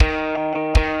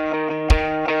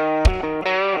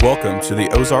Welcome to the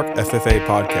Ozark FFA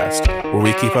podcast, where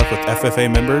we keep up with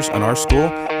FFA members in our school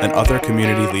and other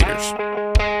community leaders.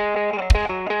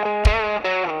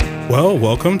 Well,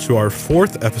 welcome to our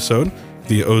fourth episode of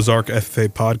the Ozark FFA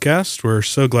podcast. We're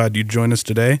so glad you joined us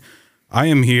today. I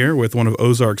am here with one of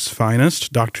Ozark's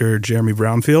finest, Dr. Jeremy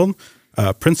Brownfield,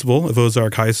 principal of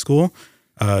Ozark High School.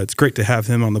 It's great to have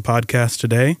him on the podcast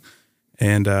today,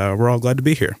 and we're all glad to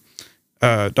be here.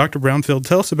 Dr. Brownfield,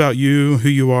 tell us about you, who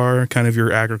you are, kind of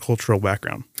your agricultural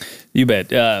background. You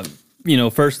bet.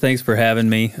 First, thanks for having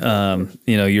me.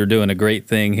 You're doing a great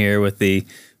thing here with the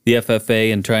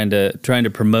FFA and trying to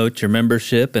promote your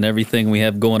membership and everything we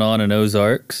have going on in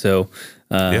Ozark. So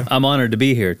I'm honored to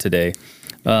be here today.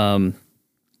 I've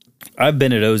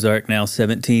been at Ozark now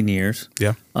 17 years.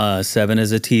 Yeah. 7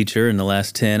 as a teacher, and the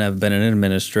last 10 I've been an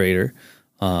administrator.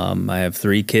 I have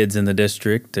 3 kids in the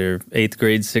district. They're 8th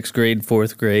grade, 6th grade,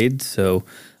 4th grade. So,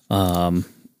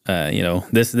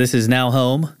 this is now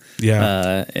home.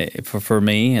 Yeah. For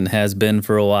me, and has been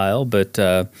for a while. But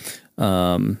I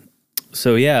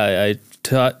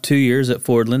taught 2 years at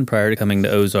Fordland prior to coming to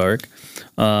Ozark.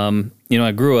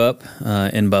 I grew up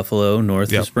in Buffalo,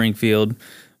 north of Springfield.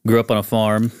 Grew up on a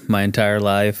farm my entire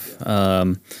life.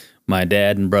 My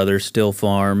dad and brother still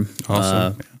farm.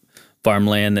 Awesome.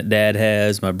 Farmland that Dad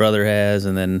has, my brother has,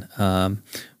 and then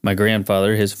my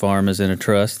grandfather, his farm is in a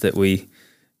trust that we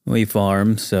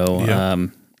farm.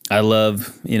 So I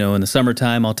love, in the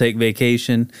summertime I'll take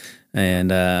vacation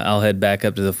and I'll head back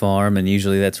up to the farm, and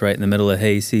usually that's right in the middle of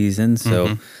hay season.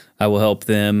 So I will help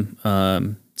them.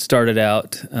 Started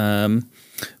out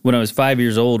when I was 5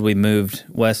 years old, we moved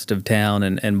west of town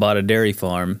and bought a dairy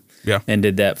farm. Yeah, and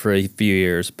did that for a few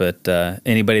years. But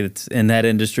anybody that's in that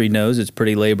industry knows it's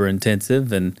pretty labor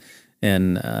intensive. And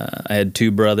I had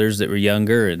 2 brothers that were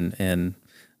younger, and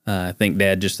I think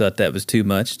Dad just thought that was too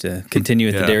much to continue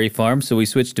at the dairy farm. So we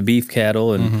switched to beef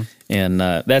cattle, and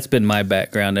that's been my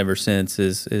background ever since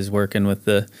is working with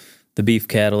the beef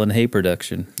cattle and hay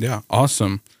production. Yeah,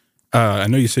 awesome. I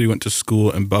know you said you went to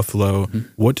school in Buffalo.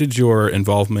 What did your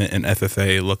involvement in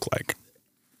FFA look like?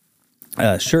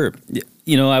 Sure.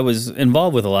 I was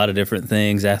involved with a lot of different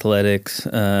things, athletics,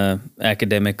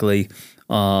 academically,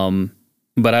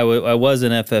 but I was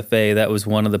in FFA. That was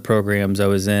one of the programs I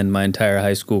was in my entire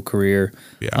high school career.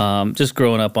 Yeah. Just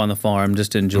growing up on the farm,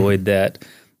 just enjoyed that.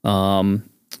 And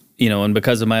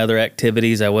because of my other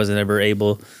activities, I wasn't ever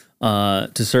able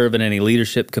to serve in any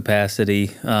leadership capacity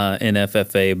in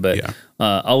FFA, but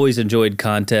always enjoyed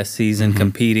contest season.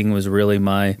 Competing was really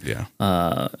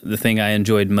the thing I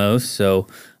enjoyed most. So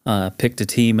picked a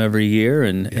team every year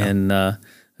and a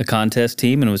contest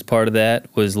team, and was part of that.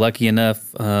 Was lucky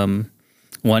enough.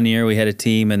 One year we had a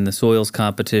team in the soils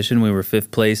competition. We were 5th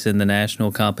place in the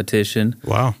national competition.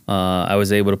 Wow! I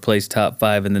was able to place top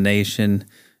 5 in the nation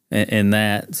in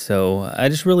that. So I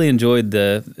just really enjoyed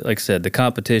the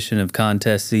competition of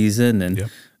contest season,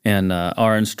 and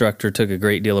our instructor took a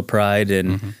great deal of pride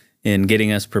in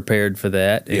getting us prepared for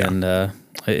that. Yeah. And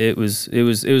it was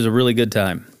a really good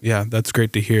time. Yeah, that's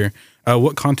great to hear.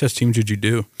 What contest team did you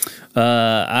do?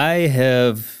 I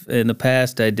have in the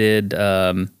past. I did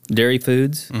dairy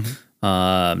foods,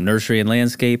 nursery and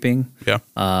landscaping,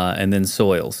 and then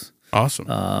soils. Awesome.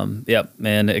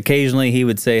 And occasionally he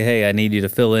would say, "Hey, I need you to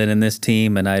fill in this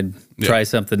team," and I'd try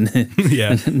something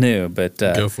new. But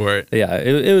go for it. Yeah,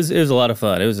 it was a lot of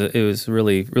fun. It was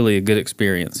really really a good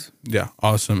experience. Yeah,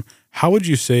 awesome. How would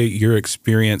you say your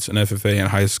experience in FFA in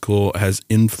high school has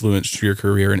influenced your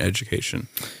career in education?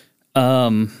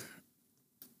 I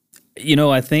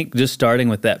think just starting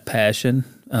with that passion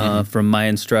from my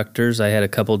instructors. I had a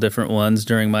couple different ones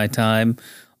during my time.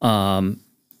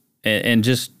 And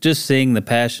just seeing the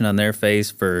passion on their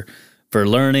face for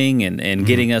learning and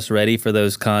getting us ready for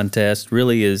those contests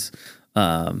really is,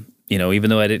 even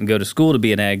though I didn't go to school to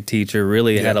be an ag teacher,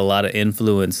 really had a lot of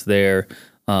influence there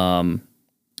from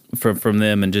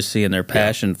them, and just seeing their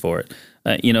passion for it.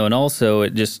 And also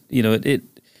it just,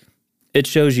 it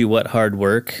shows you what hard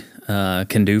work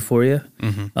can do for you.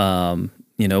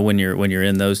 When you're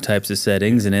in those types of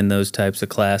settings and in those types of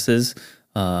classes.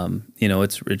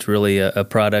 It's really a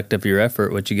product of your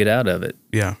effort, what you get out of it.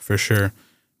 Yeah, for sure.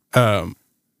 Going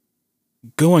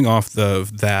off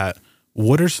of that,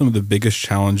 what are some of the biggest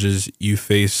challenges you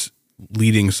face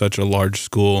leading such a large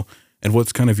school, and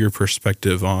what's kind of your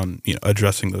perspective on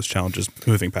addressing those challenges,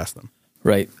 moving past them?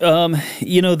 Right.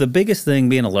 The biggest thing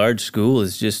being a large school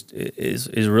is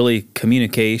really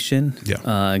communication.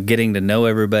 Yeah. Getting to know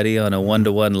everybody on a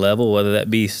one-to-one level, whether that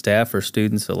be staff or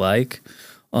students alike.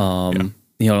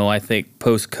 I think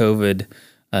post-COVID,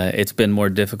 it's been more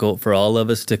difficult for all of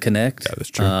us to connect. Yeah, that's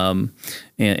true.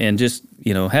 And just,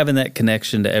 having that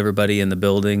connection to everybody in the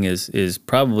building is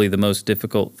probably the most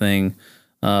difficult thing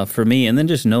for me. And then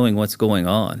just knowing what's going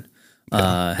on,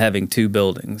 having two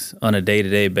buildings on a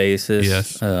day-to-day basis.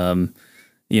 Yes.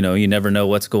 You never know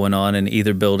what's going on in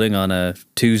either building on a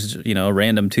Tuesday, a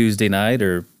random Tuesday night,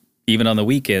 or even on the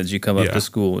weekends you come up to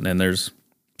school and there's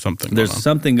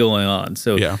something going on.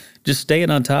 So just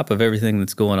staying on top of everything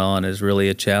that's going on is really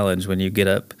a challenge when you get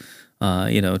up,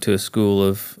 to a school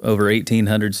of over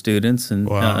 1,800 students and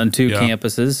on two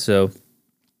campuses. So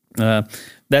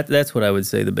that's what I would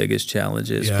say the biggest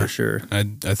challenge is for sure. I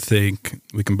think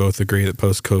we can both agree that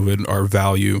post-COVID, our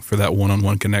value for that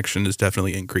one-on-one connection is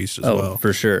definitely increased as well.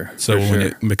 For sure. So when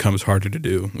it becomes harder to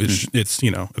do, it's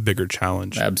a bigger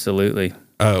challenge. Absolutely.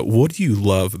 What do you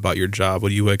love about your job?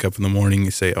 When you wake up in the morning,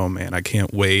 you say, "Oh man, I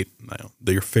can't wait."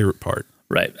 Your favorite part,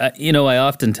 right? I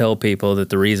often tell people that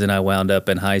the reason I wound up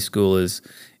in high school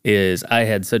is I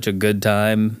had such a good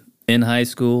time in high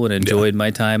school and enjoyed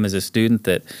my time as a student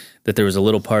that there was a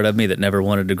little part of me that never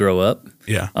wanted to grow up.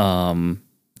 Yeah.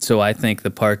 So I think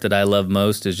the part that I love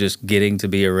most is just getting to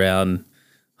be around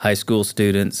high school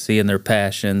students, seeing their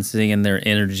passion, seeing their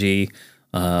energy.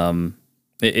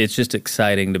 It's just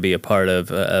exciting to be a part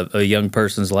of a young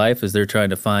person's life as they're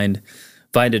trying to find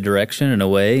a direction and a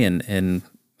way, and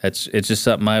it's just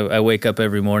something I wake up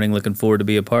every morning looking forward to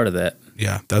be a part of that.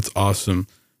 Yeah, that's awesome.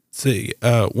 See,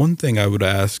 one thing I would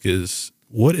ask is,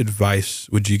 what advice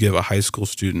would you give a high school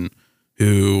student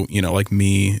who, like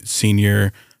me,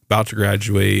 senior, about to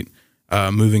graduate,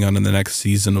 moving on to the next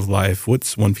season of life?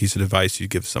 What's one piece of advice you'd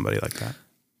give somebody like that?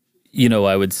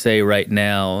 I would say right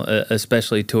now,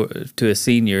 especially to a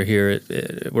senior here,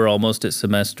 we're almost at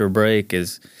semester break,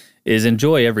 is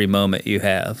enjoy every moment you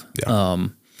have. Yeah.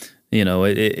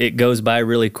 It goes by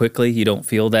really quickly. You don't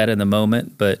feel that in the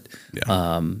moment, but,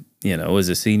 as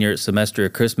a senior at semester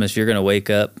of Christmas, you're going to wake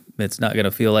up. It's not going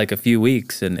to feel like a few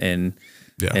weeks, and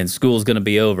school's going to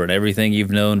be over, and everything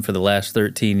you've known for the last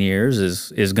 13 years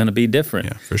is going to be different.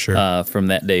 Yeah, for sure. From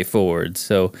that day forward.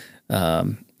 So,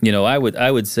 I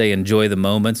would say enjoy the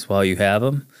moments while you have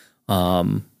them,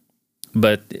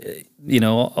 but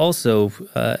also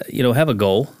have a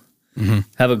goal. Mm-hmm.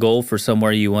 Have a goal for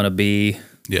somewhere you want to be.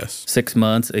 Yes. 6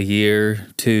 months, a year,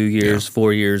 2 years,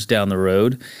 4 years down the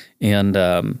road, and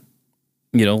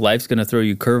life's going to throw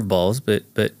you curveballs, but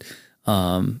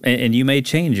and you may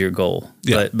change your goal.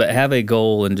 Yeah. But have a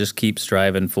goal and just keep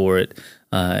striving for it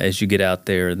as you get out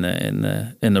there in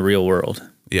the real world.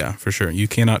 Yeah, for sure. You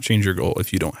cannot change your goal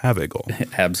if you don't have a goal.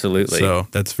 Absolutely. So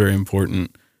that's very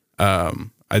important.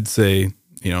 I'd say,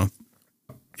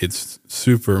 it's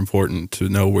super important to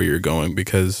know where you're going,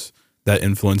 because that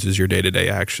influences your day-to-day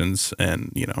actions.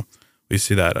 And, we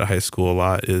see that at high school a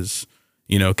lot is,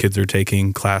 kids are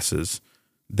taking classes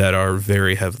that are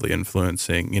very heavily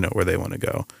influencing, where they want to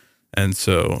go. And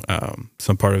so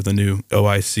some part of the new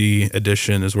OIC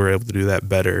edition is we're able to do that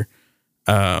better.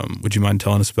 Would you mind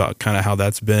telling us about kind of how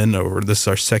that's been over this is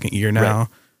our second year now?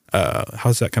 Right.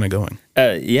 How's that kind of going?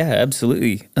 Yeah,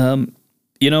 absolutely.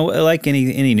 Like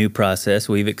any new process,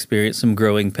 we've experienced some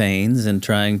growing pains in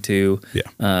trying to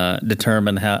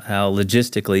determine how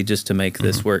logistically just to make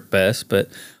this work best. But,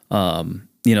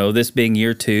 this being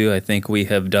year 2, I think we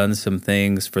have done some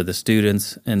things for the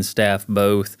students and staff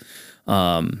both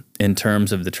in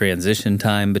terms of the transition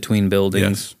time between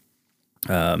buildings.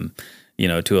 Yes.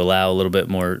 To allow a little bit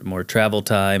more travel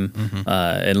time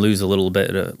and lose a little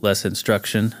bit less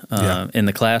instruction in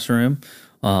the classroom.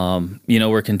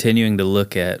 We're continuing to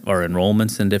look at our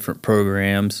enrollments in different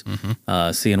programs,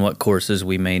 seeing what courses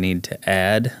we may need to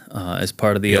add as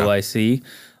part of the OIC.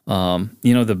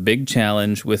 The big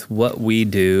challenge with what we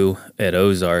do at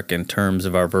Ozark in terms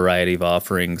of our variety of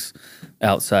offerings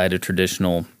outside of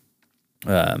traditional,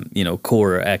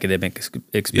 core academic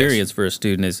experience for a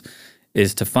student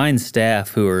is to find staff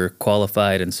who are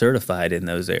qualified and certified in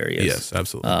those areas. Yes,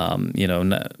 absolutely.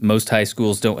 Most high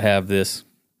schools don't have this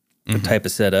type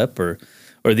of setup or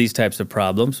these types of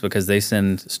problems because they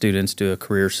send students to a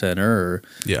career center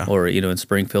or in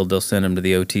Springfield they'll send them to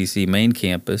the OTC main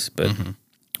campus. But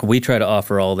we try to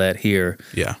offer all that here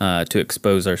to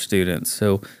expose our students.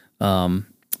 So,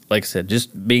 like I said,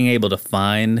 just being able to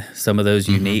find some of those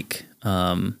unique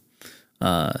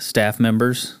staff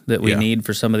members that we need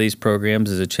for some of these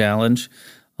programs is a challenge.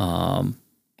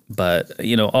 But,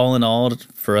 all in all,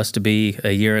 for us to be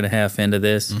a year and a half into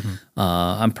this,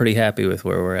 I'm pretty happy with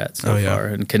where we're at so far,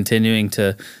 and continuing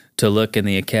to look in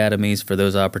the academies for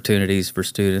those opportunities for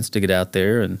students to get out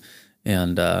there and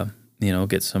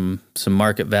get some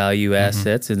market value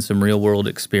assets and some real world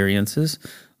experiences.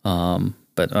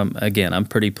 But again, I'm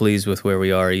pretty pleased with where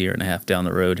we are a year and a half down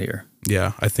the road here.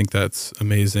 Yeah, I think that's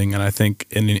amazing. And I think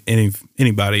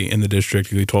anybody in the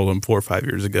district, if you told them 4 or 5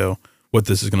 years ago what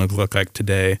this is going to look like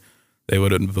today, they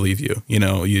wouldn't believe you.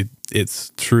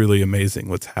 It's truly amazing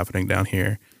what's happening down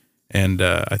here. And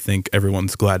I think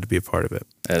everyone's glad to be a part of it.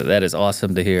 That is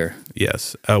awesome to hear.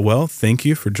 Yes. Well, thank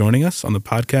you for joining us on the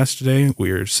podcast today.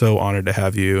 We are so honored to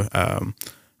have you.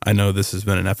 I know this has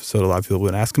been an episode a lot of people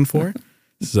have been asking for.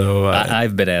 So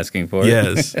I've been asking for it.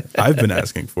 Yes, I've been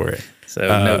asking for it.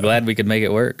 So glad we could make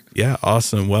it work. Yeah,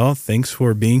 awesome. Well, thanks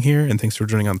for being here and thanks for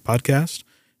joining on the podcast.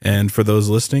 And for those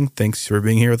listening, thanks for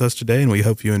being here with us today. And we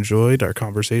hope you enjoyed our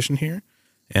conversation here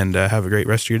and have a great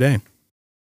rest of your day.